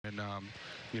and,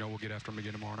 we'll get after them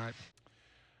again tomorrow night.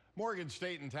 Morgan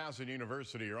State and Towson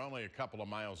University are only a couple of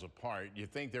miles apart.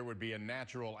 You'd think there would be a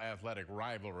natural athletic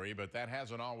rivalry, but that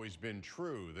hasn't always been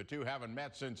true. The two haven't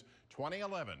met since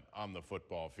 2011 on the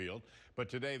football field. But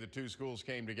today the two schools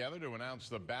came together to announce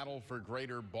the Battle for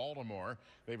Greater Baltimore.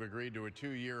 They've agreed to a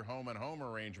 2-year home-and-home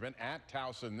arrangement at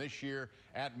Towson this year,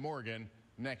 at Morgan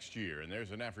next year. And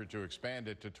there's an effort to expand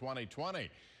it to 2020.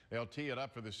 They'll tee it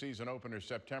up for the season opener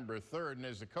September 3rd. And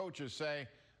as the coaches say,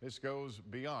 this goes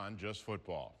beyond just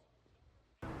football.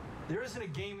 There isn't a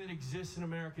game that exists in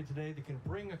America today that can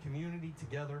bring a community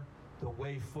together the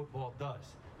way football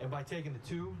does. And by taking the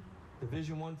two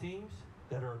Division I teams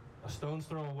that are a stone's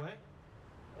throw away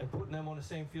and putting them on the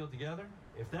same field together,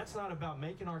 if that's not about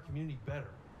making our community better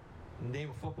in the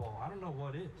name of football, I don't know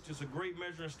what is. It's just a great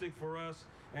measuring stick for us,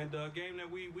 and a game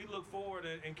that we look forward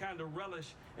and kind of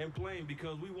relish in playing,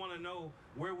 because we want to know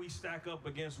where we stack up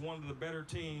against one of the better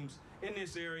teams in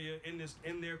this area,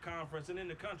 in their conference, and in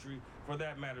the country for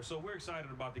that matter. So we're excited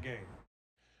about the game.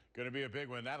 Going to be a big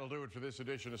one. That'll do it for this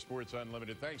edition of Sports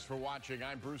Unlimited. Thanks for watching.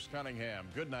 I'm Bruce Cunningham.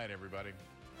 Good night, everybody.